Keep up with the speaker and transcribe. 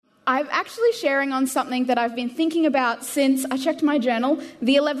I'm actually sharing on something that I've been thinking about since I checked my journal,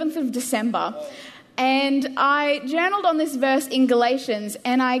 the 11th of December. And I journaled on this verse in Galatians,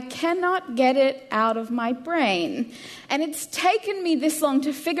 and I cannot get it out of my brain. And it's taken me this long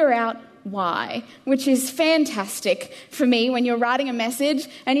to figure out why, which is fantastic for me when you're writing a message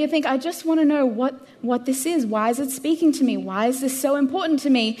and you think, I just want to know what this is. Why is it speaking to me? Why is this so important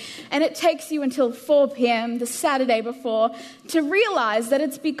to me? And it takes you until 4 p.m. the Saturday before to realize that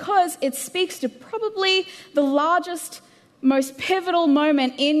it's because it speaks to probably the largest, most pivotal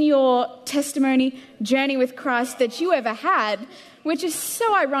moment in your testimony journey with Christ that you ever had, which is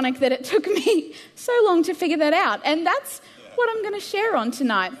so ironic that it took me so long to figure that out. And that's what I'm going to share on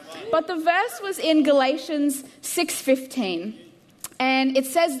tonight. But the verse was in Galatians 6:15. And it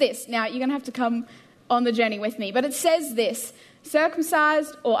says this. Now, you're going to have to come on the journey with me. But it says this: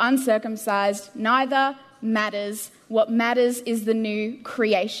 circumcised or uncircumcised, neither matters. What matters is the new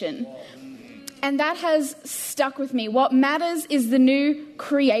creation. And that has stuck with me. What matters is the new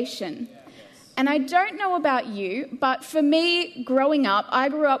creation. And I don't know about you, but for me, growing up, I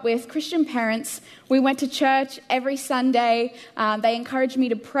grew up with Christian parents. We went to church every Sunday. They encouraged me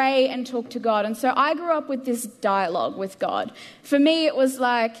to pray and talk to God. And so I grew up with this dialogue with God. For me, it was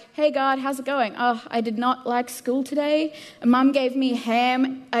like, hey, God, how's it going? Oh, I did not like school today. Mum gave me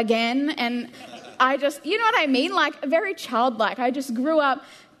ham again. And I just, you know what I mean? Like, very childlike. I just grew up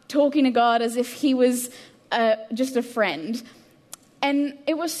talking to God as if he was just a friend. And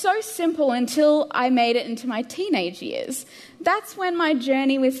it was so simple until I made it into my teenage years. That's when my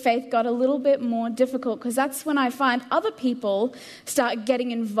journey with faith got a little bit more difficult, because that's when I find other people start getting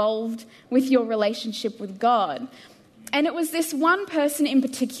involved with your relationship with God. And it was this one person in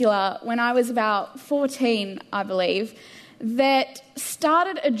particular, when I was about 14, I believe, that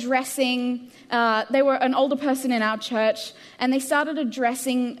started addressing, they were an older person in our church, and they started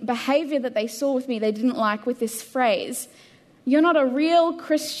addressing behavior that they saw with me they didn't like with this phrase: you're not a real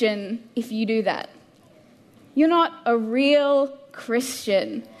Christian if you do that. You're not a real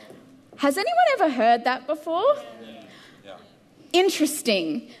Christian. Has anyone ever heard that before? Yeah.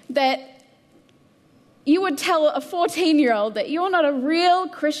 Interesting that you would tell a 14-year-old that you're not a real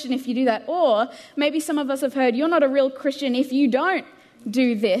Christian if you do that. Or maybe some of us have heard, you're not a real Christian if you don't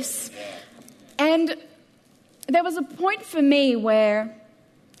do this. And there was a point for me where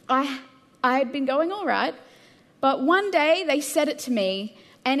I had been going all right, but one day they said it to me,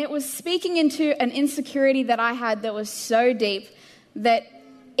 and it was speaking into an insecurity that I had that was so deep that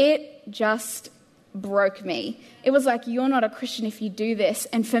it just broke me. It was like, you're not a Christian if you do this.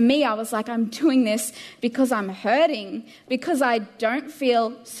 And for me, I was like, I'm doing this because I'm hurting, because I don't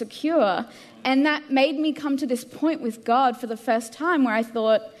feel secure. And that made me come to this point with God for the first time where I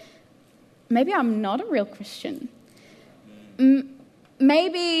thought, maybe I'm not a real Christian.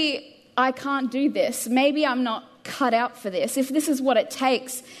 Maybe I can't do this. Maybe I'm not cut out for this, if this is what it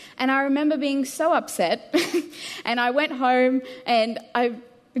takes. And I remember being so upset, and I went home and I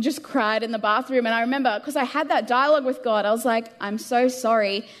just cried in the bathroom. And I remember, because I had that dialogue with God, I was like, I'm so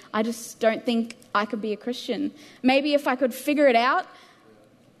sorry. I just don't think I could be a Christian. Maybe if I could figure it out,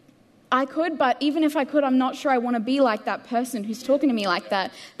 I could, but even if I could, I'm not sure I want to be like that person who's talking to me like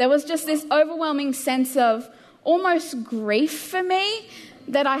that. There was just this overwhelming sense of almost grief for me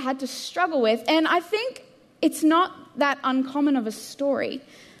that I had to struggle with. And I think it's not that uncommon of a story.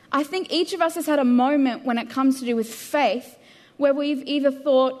 I think each of us has had a moment when it comes to do with faith where we've either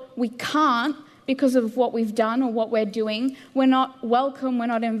thought we can't because of what we've done or what we're doing, we're not welcome, we're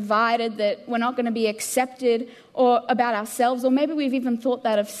not invited, that we're not going to be accepted, or about ourselves, or maybe we've even thought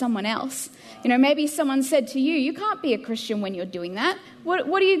that of someone else. You know, maybe someone said to you, you can't be a Christian when you're doing that. What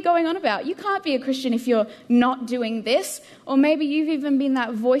are you going on about? You can't be a Christian if you're not doing this. Or maybe you've even been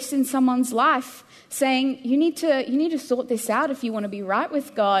that voice in someone's life saying, you need to sort this out if you want to be right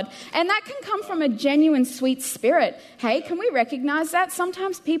with God. And that can come from a genuine sweet spirit. Hey, can we recognize that?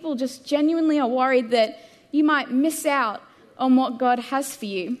 Sometimes people just genuinely are worried that you might miss out on what God has for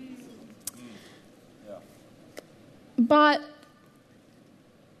you. But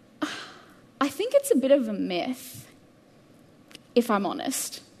I think it's a bit of a myth, if I'm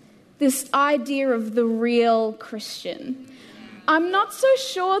honest, this idea of the real Christian. I'm not so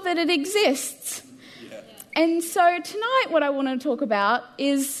sure that it exists. And so tonight what I want to talk about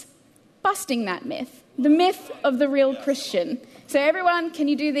is busting that myth, the myth of the real Christian. So everyone, can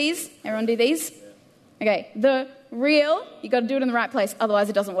you do these? Everyone do these? Okay, the real, you got to do it in the right place, otherwise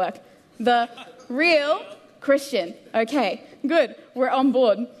it doesn't work. The real Christian. Okay, good, we're on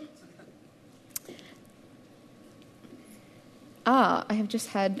board. I have just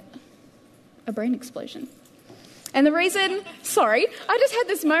had a brain explosion. And the reason, I just had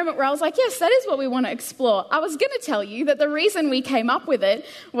this moment where I was like, yes, that is what we want to explore. I was going to tell you that the reason we came up with it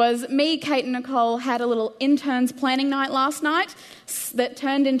was me, Kate and Nicole had a little interns planning night last night that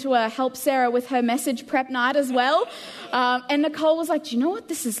turned into a help Sarah with her message prep night as well. And Nicole was like, do you know what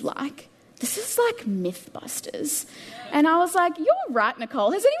this is like? This is like Mythbusters. And I was like, you're right,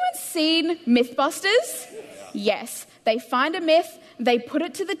 Nicole. Has anyone seen Mythbusters? Yes. They find a myth, they put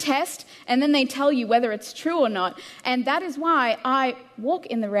it to the test, and then they tell you whether it's true or not. And that is why I walk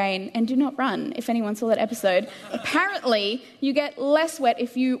in the rain and do not run, if anyone saw that episode. Apparently, you get less wet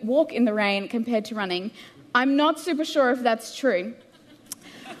if you walk in the rain compared to running. I'm not super sure if that's true.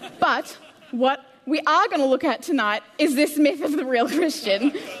 But what we are going to look at tonight is this myth of the real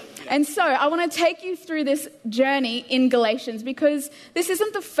Christian. And so I want to take you through this journey in Galatians, because this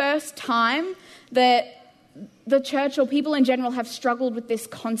isn't the first time that the church or people in general have struggled with this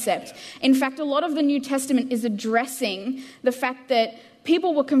concept. In fact, a lot of the New Testament is addressing the fact that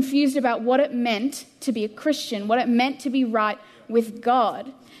people were confused about what it meant to be a Christian, what it meant to be right with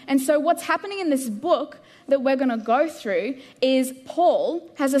God. And so what's happening in this book that we're going to go through is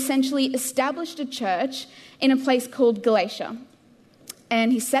Paul has essentially established a church in a place called Galatia.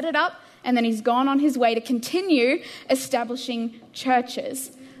 And he set it up, and then he's gone on his way to continue establishing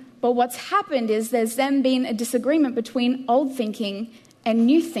churches. But what's happened is there's then been a disagreement between old thinking and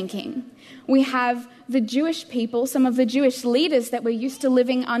new thinking. We have the Jewish people, some of the Jewish leaders that were used to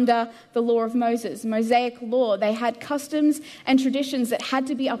living under the law of Moses, Mosaic law. They had customs and traditions that had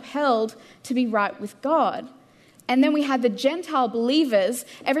to be upheld to be right with God. And then we had the Gentile believers,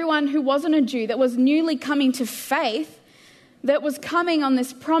 everyone who wasn't a Jew, that was newly coming to faith, that was coming on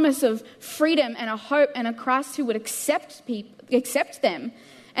this promise of freedom and a hope and a Christ who would accept them.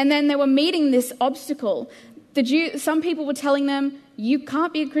 And then they were meeting this obstacle. Some people were telling them, you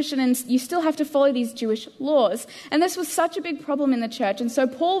can't be a Christian and you still have to follow these Jewish laws. And this was such a big problem in the church. And so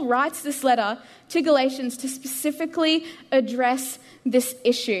Paul writes this letter to Galatians to specifically address this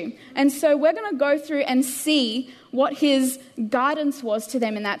issue. And so we're going to go through and see what his guidance was to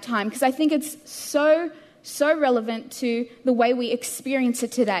them in that time, because I think it's so relevant to the way we experience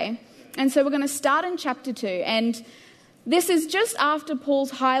it today. And so we're going to start in chapter 2. And this is just after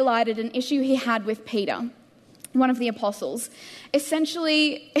Paul's highlighted an issue he had with Peter, one of the apostles.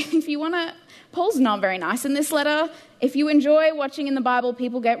 Essentially, if you want to, Paul's not very nice in this letter. If you enjoy watching in the Bible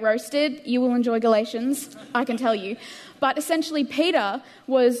people get roasted, you will enjoy Galatians, I can tell you. But essentially, Peter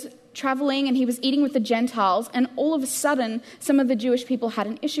was traveling and he was eating with the Gentiles, and all of a sudden, some of the Jewish people had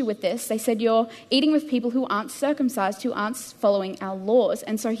an issue with this. They said, you're eating with people who aren't circumcised, who aren't following our laws.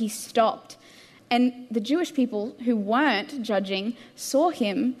 And so he stopped. And the Jewish people who weren't judging saw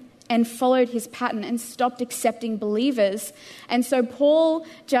him and followed his pattern and stopped accepting believers. And so Paul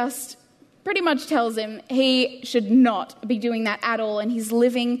just pretty much tells him he should not be doing that at all, and he's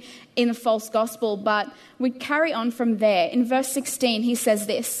living in a false gospel. But we carry on from there. In verse 16, he says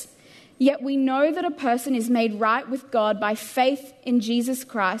this, "Yet we know that a person is made right with God by faith in Jesus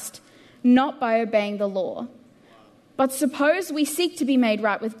Christ, not by obeying the law. But suppose we seek to be made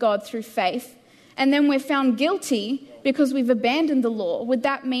right with God through faith, and then we're found guilty because we've abandoned the law. Would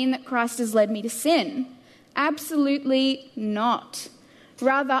that mean that Christ has led me to sin? Absolutely not.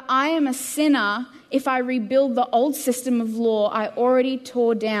 Rather, I am a sinner if I rebuild the old system of law I already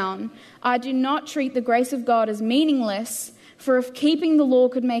tore down. I do not treat the grace of God as meaningless, for if keeping the law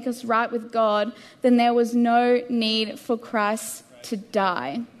could make us right with God, then there was no need for Christ to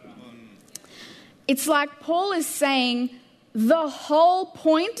die." It's like Paul is saying the whole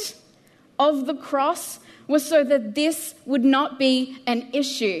point of the cross was so that this would not be an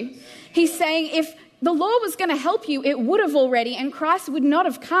issue. He's saying if the law was going to help you, it would have already, and Christ would not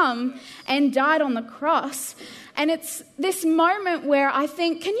have come and died on the cross. And it's this moment where I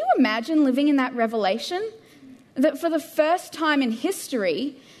think, can you imagine living in that revelation? That for the first time in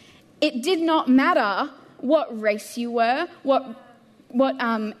history, it did not matter what race you were, what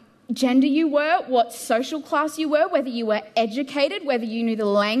gender you were, what social class you were, whether you were educated, whether you knew the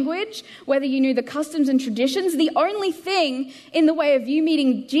language, whether you knew the customs and traditions. The only thing in the way of you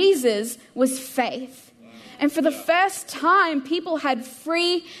meeting Jesus was faith. And for the first time, people had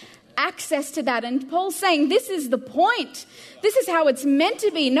free access to that. And Paul's saying, this is the point. This is how it's meant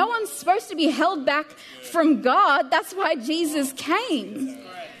to be. No one's supposed to be held back from God. That's why Jesus came.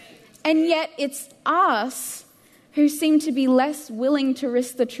 And yet it's us who seem to be less willing to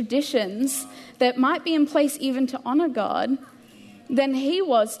risk the traditions that might be in place even to honor God than he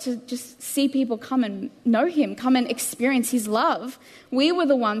was to just see people come and know him, come and experience his love. We were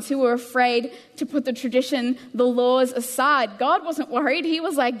the ones who were afraid to put the tradition, the laws aside. God wasn't worried. He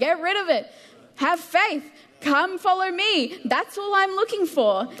was like, get rid of it. Have faith. come follow me. That's all I'm looking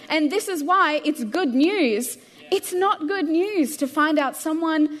for. And this is why it's good news. It's not good news to find out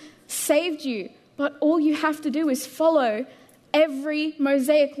someone saved you, but all you have to do is follow every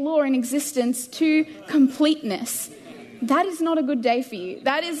Mosaic law in existence to completeness. That is not a good day for you.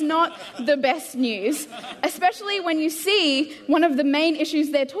 That is not the best news, especially when you see one of the main issues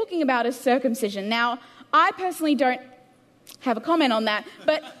they're talking about is circumcision. Now, I personally don't have a comment on that,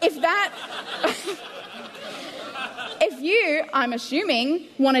 but if you, I'm assuming,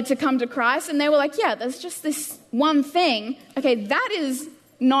 wanted to come to Christ and they were like, yeah, there's just this one thing, okay, that is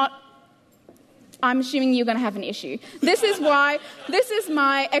not, I'm assuming you're going to have an issue. This is my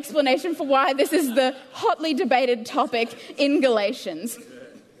explanation for why this is the hotly debated topic in Galatians.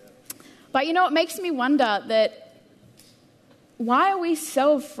 But you know, it makes me wonder that why are we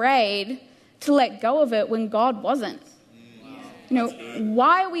so afraid to let go of it when God wasn't? You know,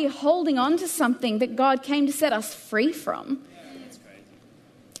 why are we holding on to something that God came to set us free from?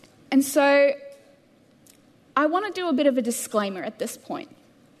 And so I want to do a bit of a disclaimer at this point,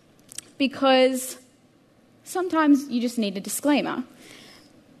 because sometimes you just need a disclaimer.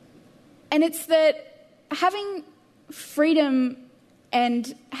 And it's that having freedom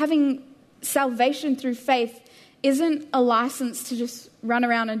and having salvation through faith isn't a license to just run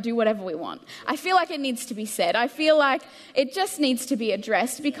around and do whatever we want. I feel like it needs to be said. I feel like it just needs to be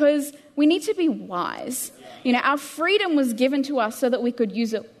addressed because we need to be wise. You know, our freedom was given to us so that we could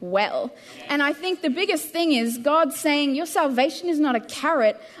use it well. And I think the biggest thing is God saying, your salvation is not a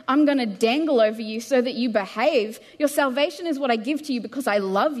carrot I'm going to dangle over you so that you behave. Your salvation is what I give to you because I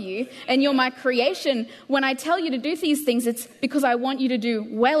love you and you're my creation. When I tell you to do these things, it's because I want you to do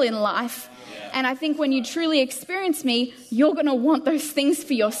well in life. And I think when you truly experience me, you're going to want those things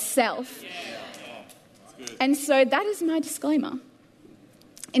for yourself. And so that is my disclaimer.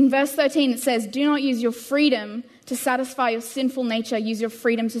 In verse 13, it says, do not use your freedom to satisfy your sinful nature. Use your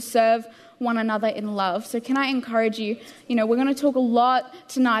freedom to serve one another in love. So can I encourage you, we're going to talk a lot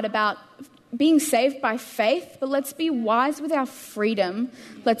tonight about being saved by faith, but let's be wise with our freedom.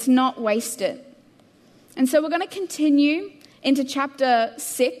 Let's not waste it. And so we're going to continue into chapter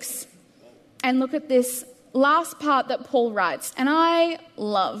 6 and look at this last part that Paul writes. And I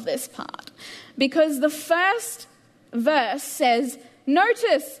love this part because the first verse says,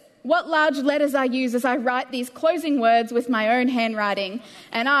 notice what large letters I use as I write these closing words with my own handwriting.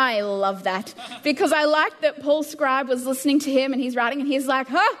 And I love that because I like that Paul's scribe was listening to him and he's writing and he's like,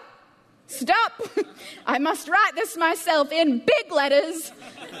 stop. I must write this myself in big letters.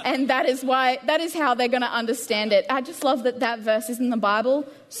 And that is how they're going to understand it. I just love that verse is in the Bible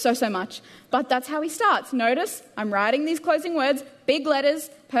so much. But that's how he starts. Notice, I'm writing these closing words, big letters,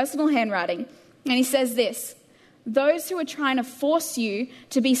 personal handwriting. And he says this, those who are trying to force you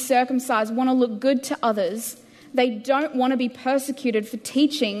to be circumcised want to look good to others. They don't want to be persecuted for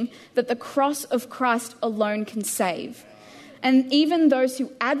teaching that the cross of Christ alone can save. And even those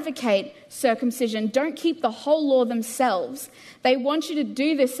who advocate circumcision don't keep the whole law themselves. They want you to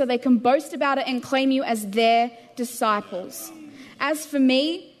do this so they can boast about it and claim you as their disciples. As for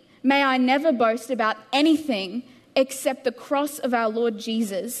me, may I never boast about anything except the cross of our Lord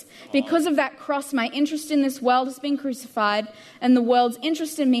Jesus. Because of that cross, my interest in this world has been crucified, and the world's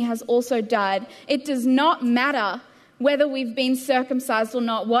interest in me has also died. It does not matter whether we've been circumcised or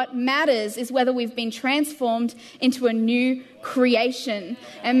not. What matters is whether we've been transformed into a new creation.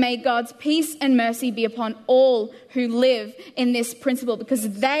 And may God's peace and mercy be upon all who live in this principle,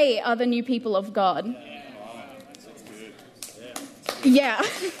 because they are the new people of God. Yeah.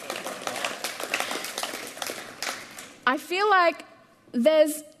 I feel like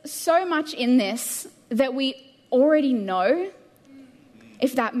there's so much in this that we already know,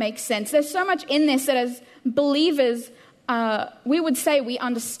 if that makes sense. There's so much in this that as believers, we would say we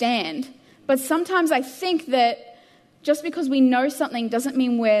understand. But sometimes I think that just because we know something doesn't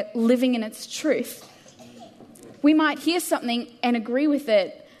mean we're living in its truth. We might hear something and agree with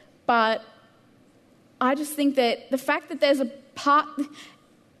it, but I just think that the fact that there's a part,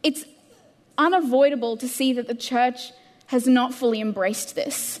 it's unavoidable to see that the church has not fully embraced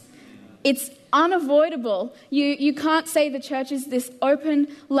this. It's unavoidable. You can't say the church is this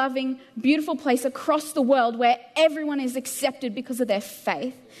open, loving, beautiful place across the world where everyone is accepted because of their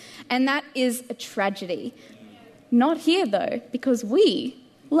faith. And that is a tragedy. Not here, though, because we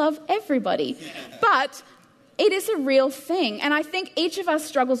love everybody. But it is a real thing. And I think each of us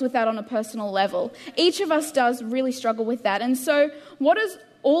struggles with that on a personal level. Each of us does really struggle with that. And so what does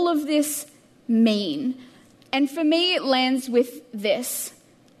all of this mean? And for me, it lands with this.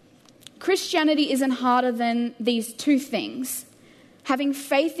 Christianity isn't harder than these two things: having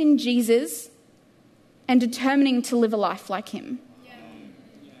faith in Jesus and determining to live a life like him.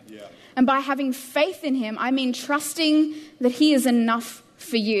 And by having faith in him, I mean trusting that he is enough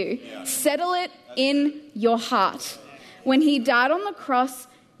for you. Settle it in your heart. When he died on the cross,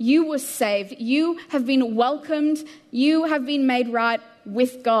 you were saved. You have been welcomed. You have been made right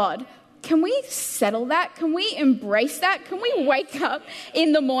with God. Can we settle that? Can we embrace that? Can we wake up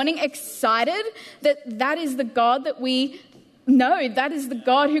in the morning excited that that is the God that we know, that is the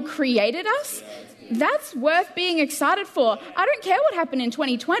God who created us? That's worth being excited for. I don't care what happened in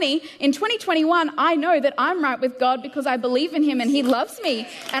 2020. In 2021, I know that I'm right with God because I believe in him and he loves me.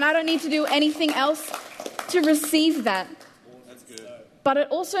 And I don't need to do anything else to receive that. That's good. But it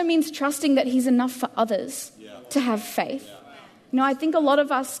also means trusting that he's enough for others to have faith. You know, I think a lot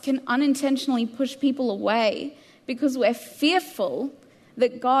of us can unintentionally push people away because we're fearful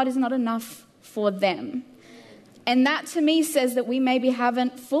that God is not enough for them. And that to me says that we maybe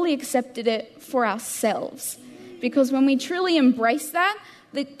haven't fully accepted it for ourselves. Because when we truly embrace that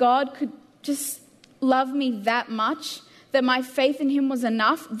God could just love me that much, that my faith in him was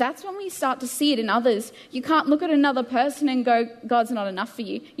enough, that's when we start to see it in others. You can't look at another person and go, God's not enough for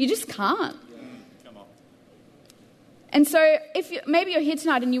you. You just can't. Come on. And so maybe you're here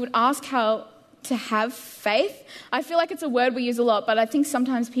tonight and you would ask how to have faith. I feel like it's a word we use a lot, but I think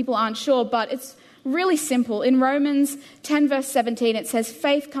sometimes people aren't sure, but it's really simple. In Romans 10 verse 17, it says,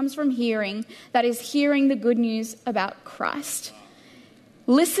 faith comes from hearing, that is hearing the good news about Christ.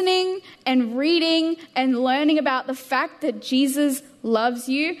 Listening and reading and learning about the fact that Jesus loves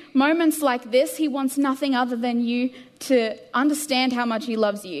you. Moments like this, he wants nothing other than you to understand how much he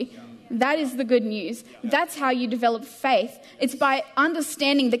loves you. That is the good news. That's how you develop faith. It's by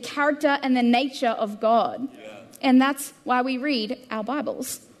understanding the character and the nature of God. And that's why we read our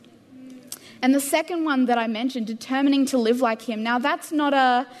Bibles. And the second one that I mentioned, determining to live like him. Now, that's not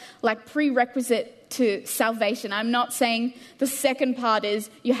a prerequisite to salvation. I'm not saying the second part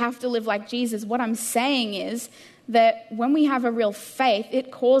is you have to live like Jesus. What I'm saying is that when we have a real faith, it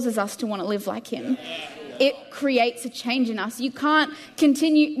causes us to want to live like him. It creates a change in us. You can't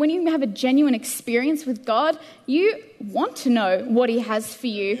continue, when you have a genuine experience with God, you want to know what he has for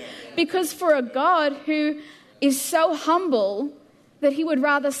you. Because for a God who is so humble that he would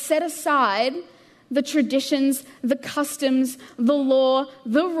rather set aside the traditions, the customs, the law,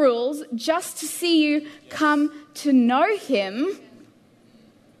 the rules, just to see you come to know him.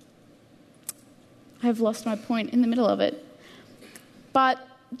 I've lost my point in the middle of it. But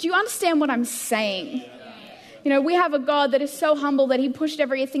do you understand what I'm saying? You know, we have a God that is so humble that he pushed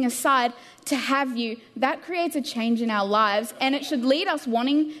everything aside to have you. That creates a change in our lives, and it should lead us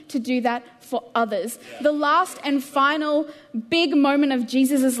wanting to do that for others. The last and final big moment of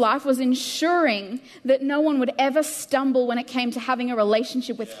Jesus' life was ensuring that no one would ever stumble when it came to having a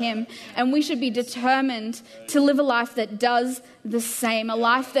relationship with him. And we should be determined to live a life that does the same, a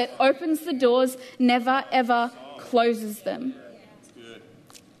life that opens the doors, never ever closes them.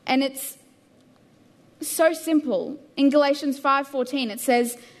 And it's so simple. In Galatians 5:14, it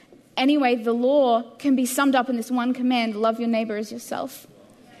says, anyway, the law can be summed up in this one command: love your neighbor as yourself.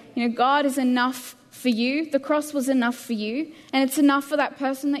 You know, God is enough for you. The cross was enough for you, and it's enough for that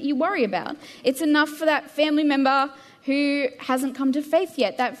person that you worry about. It's enough for that family member who hasn't come to faith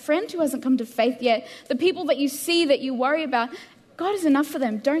yet, that friend who hasn't come to faith yet, the people that you see that you worry about. God is enough for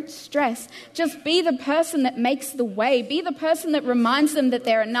them. Don't stress. Just be the person that makes the way. Be the person that reminds them that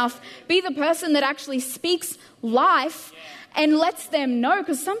they're enough. Be the person that actually speaks life and lets them know,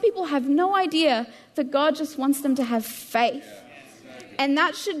 because some people have no idea that God just wants them to have faith. And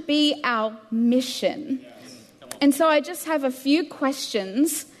that should be our mission. And so I just have a few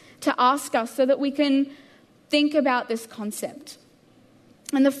questions to ask us so that we can think about this concept.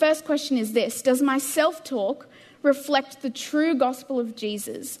 And the first question is this: does my self-talk reflect the true gospel of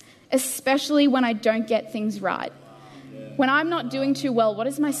Jesus, especially when I don't get things right? When I'm not doing too well, what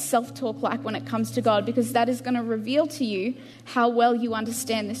is my self-talk like when it comes to God? Because that is going to reveal to you how well you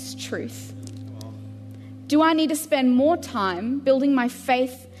understand this truth. Do I need to spend more time building my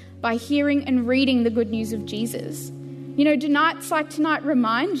faith by hearing and reading the good news of Jesus? You know, do nights like tonight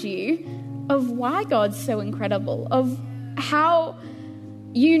remind you of why God's so incredible, of how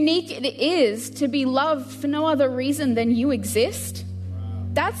unique it is to be loved for no other reason than you exist?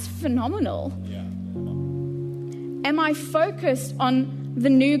 That's phenomenal. Am I focused on the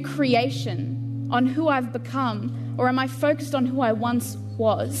new creation, on who I've become, or am I focused on who I once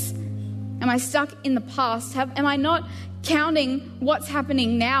was? Am I stuck in the past? Am I not counting what's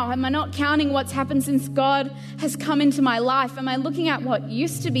happening now? Am I not counting what's happened since God has come into my life? Am I looking at what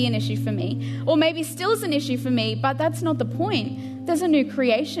used to be an issue for me, or maybe still is an issue for me, but that's not the point? there's a new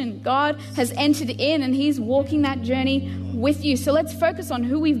creation. God has entered in and he's walking that journey with you. So let's focus on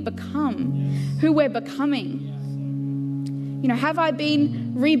who we've become, who we're becoming. You know, have I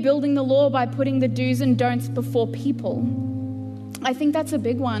been rebuilding the law by putting the do's and don'ts before people? I think that's a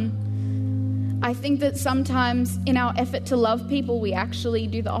big one. I think that sometimes in our effort to love people, we actually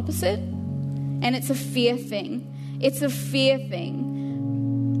do the opposite. And it's a fear thing. It's a fear thing.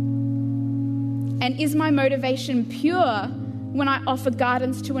 And is my motivation pure when I offer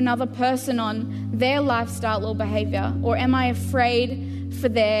guidance to another person on their lifestyle or behavior? Or am I afraid for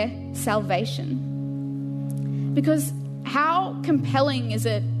their salvation? Because how compelling is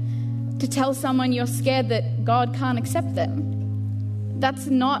it to tell someone you're scared that God can't accept them? That's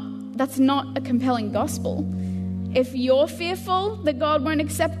not a compelling gospel. If you're fearful that God won't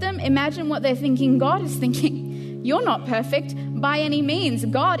accept them, imagine what they're thinking God is thinking. You're not perfect by any means.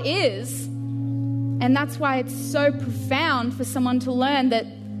 God is. And that's why it's so profound for someone to learn that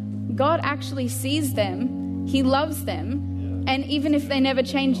God actually sees them. He loves them. And even if they never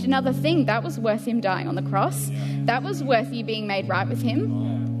changed another thing, that was worth him dying on the cross. That was worth you being made right with him.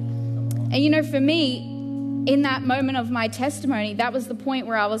 And you know, for me, in that moment of my testimony, that was the point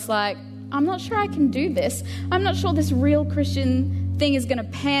where I was like, I'm not sure I can do this. I'm not sure this real Christian thing is going to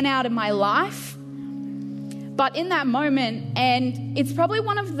pan out in my life. But in that moment, and it's probably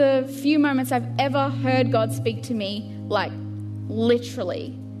one of the few moments I've ever heard God speak to me, like literally.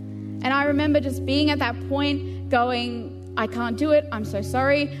 And I remember just being at that point going, I can't do it. I'm so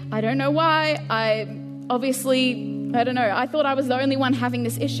sorry. I don't know why. I don't know. I thought I was the only one having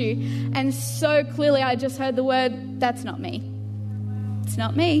this issue. And so clearly I just heard the word, that's not me. It's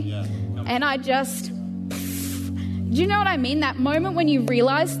not me. Yeah. And I just, do you know what I mean? That moment when you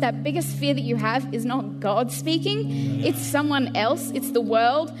realize that biggest fear that you have is not God speaking. It's someone else. It's the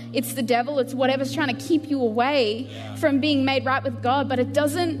world. It's the devil. It's whatever's trying to keep you away from being made right with God, but it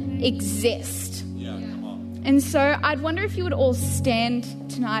doesn't exist. Yeah, come on. And so I'd wonder if you would all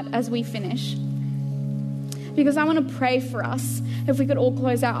stand tonight as we finish. Because I want to pray for us. If we could all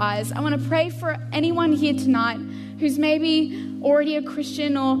close our eyes. I want to pray for anyone here tonight who's maybe already a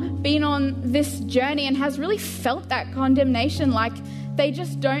Christian or been on this journey and has really felt that condemnation, like they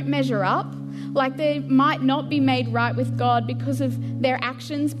just don't measure up, like they might not be made right with God because of their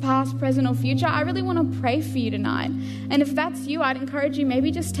actions, past, present, or future. I really want to pray for you tonight. And if that's you, I'd encourage you,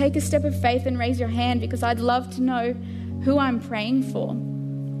 maybe just take a step of faith and raise your hand, because I'd love to know who I'm praying for.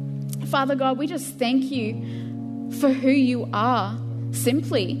 Father God, we just thank you for who you are,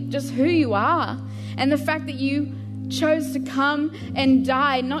 simply just who you are. And the fact that you chose to come and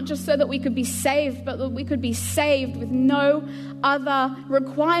die, not just so that we could be saved, but that we could be saved with no other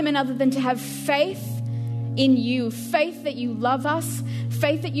requirement other than to have faith in you, faith that you love us,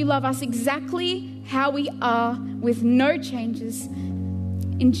 faith that you love us exactly how we are with no changes,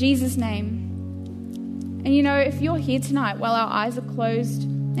 in Jesus' name. And you know, if you're here tonight while our eyes are closed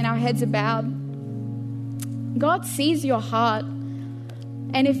and our heads are bowed, God sees your heart.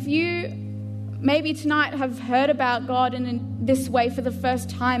 And if you maybe tonight have heard about God in this way for the first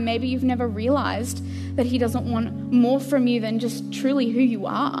time, maybe you've never realized that he doesn't want more from you than just truly who you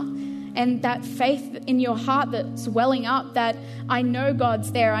are. And that faith in your heart that's welling up, that I know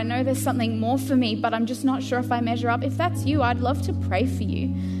God's there, I know there's something more for me, but I'm just not sure if I measure up. If that's you, I'd love to pray for you.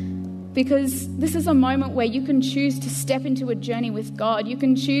 Because this is a moment where you can choose to step into a journey with God. You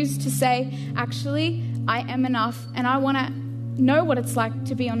can choose to say, actually, I am enough, and I want to know what it's like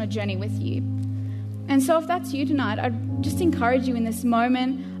to be on a journey with you. And so if that's you tonight, I'd just encourage you in this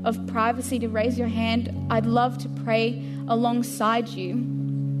moment of privacy to raise your hand. I'd love to pray alongside you.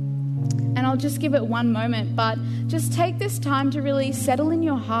 And I'll just give it one moment, but just take this time to really settle in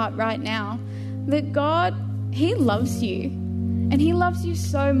your heart right now that God, he loves you. And he loves you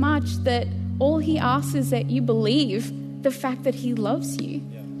so much that all he asks is that you believe the fact that he loves you.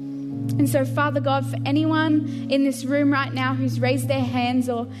 And so, Father God, for anyone in this room right now who's raised their hands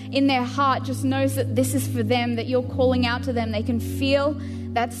or in their heart just knows that this is for them, that you're calling out to them, they can feel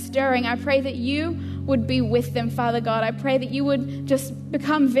that stirring. I pray that you would be with them, Father God. I pray that you would just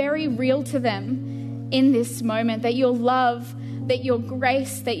become very real to them in this moment, that your love, that your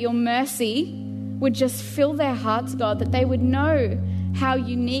grace, that your mercy would just fill their hearts, God, that they would know how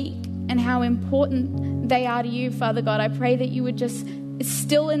unique and how important they are to you, Father God. I pray that you would just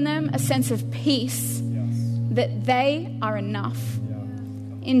instill in them a sense of peace, that they are enough.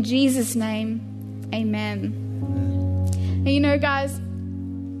 In Jesus' name, amen. And you know, guys,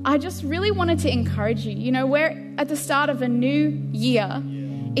 I just really wanted to encourage you. You know, we're at the start of a new year.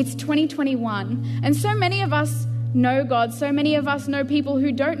 It's 2021. And so many of us know God. So many of us know people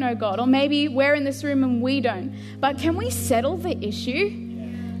who don't know God, or maybe we're in this room and we don't. But can we settle the issue?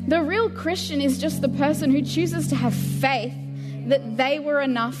 The real Christian is just the person who chooses to have faith that they were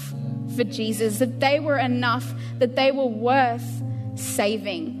enough for Jesus, that they were enough, that they were worth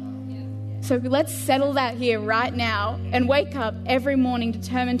saving. So let's settle that here right now and wake up every morning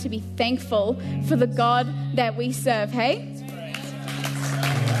determined to be thankful for the God that we serve, hey?